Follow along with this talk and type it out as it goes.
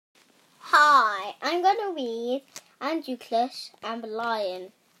I'm going to read Androclus and the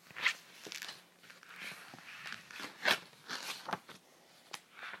Lion.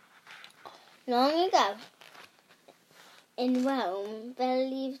 Long ago, in Rome, there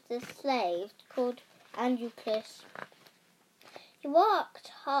lived a slave called Androclus. He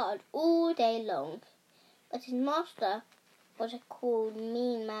worked hard all day long, but his master was a cruel,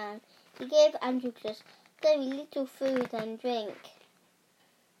 mean man. He gave Androclus very little food and drink,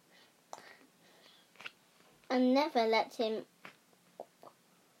 and never let him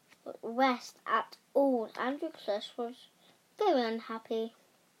rest at all. Androclus was very unhappy.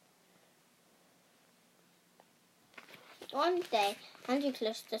 One day,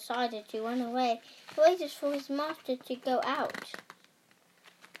 Androclus decided to run away. He waited for his master to go out,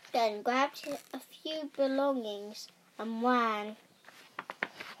 then grabbed a few belongings and ran.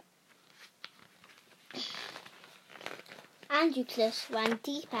 Androclus ran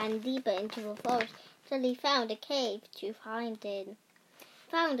deeper and deeper into the forest till he found a cave to hide in.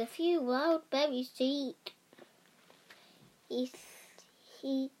 He found a few wild berries to eat.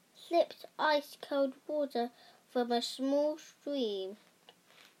 He slipped ice-cold water from a small stream.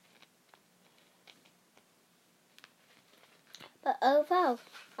 But although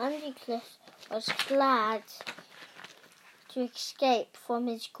Androclus was glad to escape from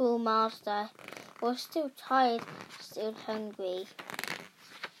his cruel master, he was still tired, still hungry.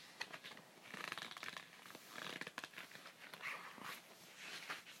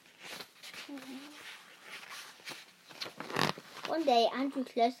 One day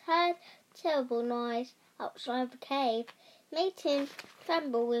Androclus heard a terrible noise outside the cave. It made him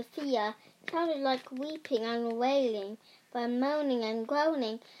tremble with fear. It sounded like weeping and wailing, but moaning and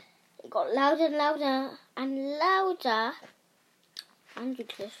groaning. It got louder and louder and louder.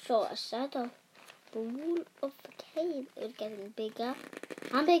 Androclus saw a shadow. The wall of the cave was getting bigger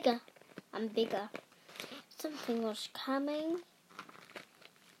and bigger and bigger. Something was coming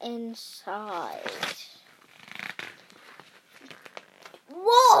inside.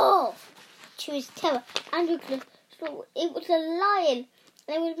 Whoa! To his terror, Androclus saw it was a lion,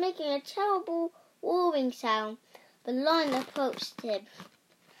 and it was making a terrible roaring sound. The lion approached him.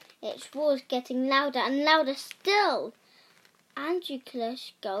 Its roar was getting louder and louder still.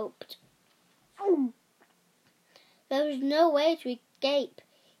 Androclus gulped. There was no way to escape.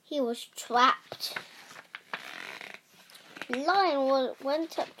 He was trapped. The lion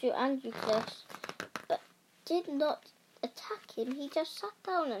went up to Androclus, but did not attack him. He just sat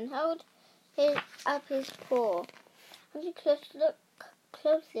down and held up his paw. Androclus looked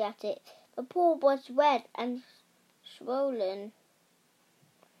closely at it. The paw was red and swollen,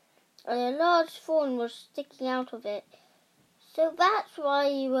 and a large thorn was sticking out of it. So that's why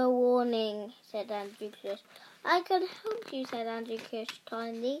you were warning, said Androclus. I can help you, said Androclus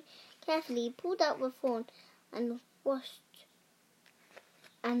kindly. Carefully, he pulled out the thorn and washed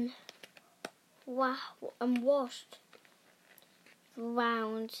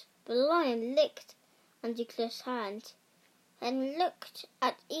round. The lion licked Androclus' hand and looked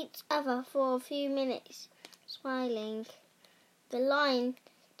at each other for a few minutes, smiling. The lion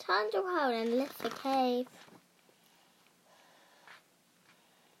turned around and left the cave.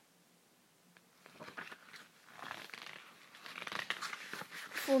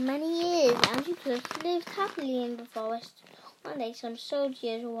 For many years, Androclus lived happily in the forest. One day, some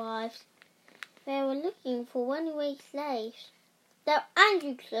soldiers arrived. They were looking for runaway slaves. Now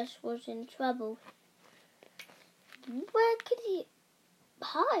Androclus was in trouble. Where could he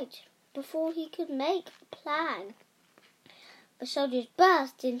hide before he could make a plan? The soldiers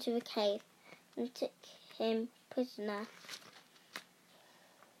burst into the cave and took him prisoner.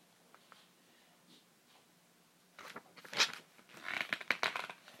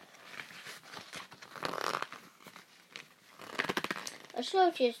 The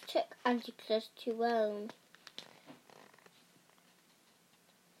soldiers took Androclus to Rome.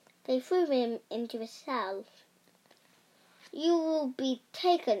 They threw him into a cell. You will be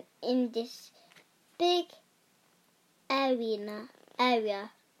taken in this big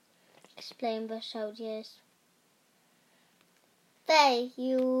area, explained the soldiers. There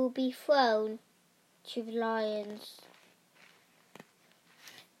you will be thrown to the lions.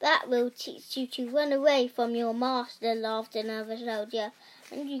 That will teach you to run away from your master, laughed another soldier.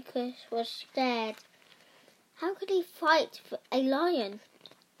 Androclus was scared. How could he fight a lion?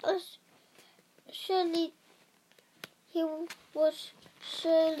 Surely he was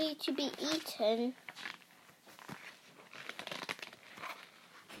surely to be eaten.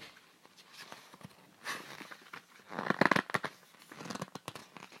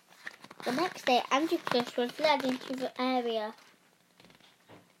 The next day, Androclus was led into the area.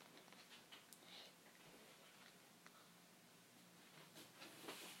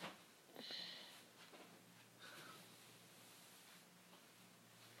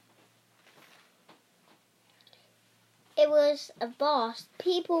 It was a blast.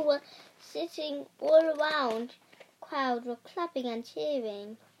 People were sitting all around. The crowd were clapping and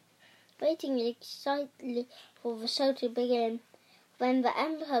cheering, waiting excitedly for the show to begin. When the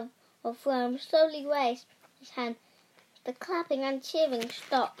Emperor of Rome slowly raised his hand, the clapping and cheering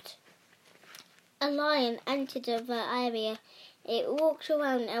stopped. A lion entered the area. It walked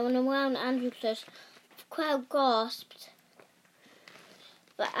around and around Androclus. The crowd gasped.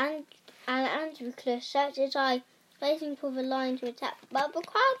 And Androclus shut his eye, waiting for the lion to attack. But the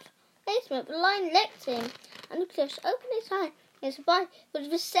crowd's amazement, the lion licked him. Androclus opened his eye. His surprise was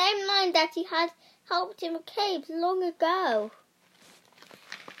the same lion that he had helped in the cave long ago.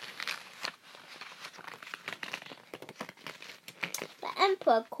 The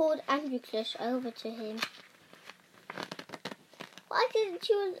Emperor called Androclus over to him. Why did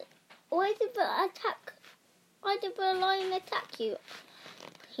the lion attack you?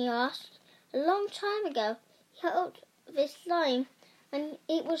 He asked. A long time ago, he helped this lion, and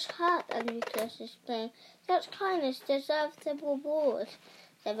it was hurt, Androclus explained. Such kindness deserves the reward,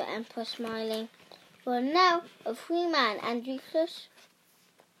 said the Emperor, smiling. You are now a free man, Androclus.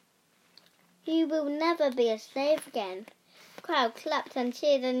 You will never be a slave again. The crowd clapped and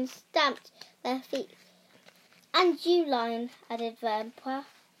cheered and stamped their feet. And you, lion, added the Emperor,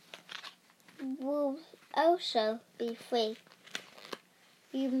 will also be free.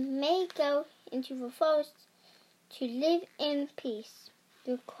 You may go into the forest to live in peace.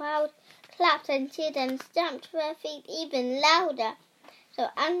 The crowd clapped and cheered and stamped their feet even louder. So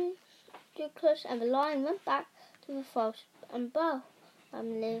Androclus and the lion went back to the forest, and both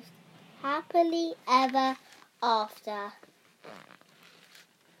lived happily ever after.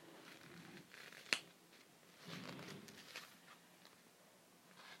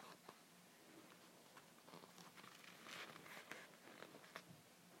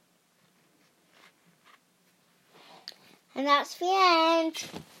 And that's the end.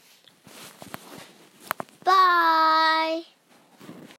 Bye.